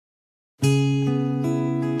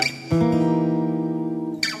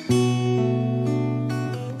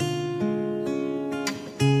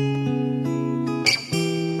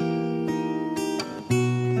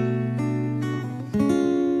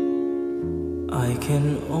I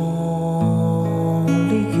can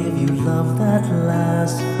only give you love that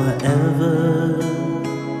lasts forever,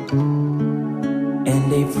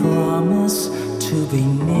 and a promise to be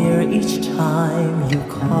near each time you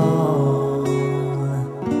call.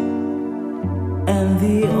 And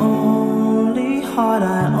the only heart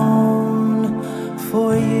I own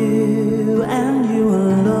for you and you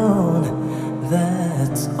alone,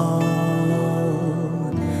 that's all,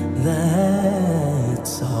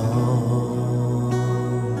 that's all.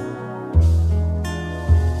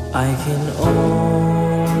 I can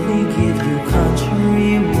only give you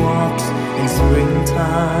country walks in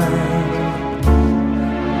springtime,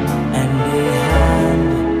 and a hand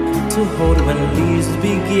to hold when leaves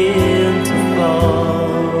begin to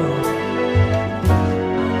fall.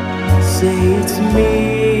 Say to me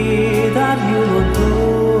that you'll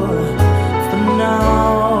adore for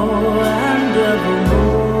now and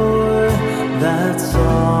evermore. That's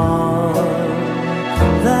all,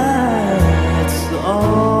 that's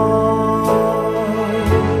all.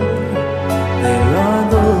 There are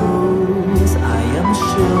those, I am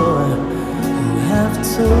sure, who have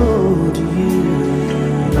told you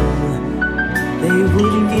they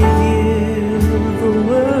wouldn't give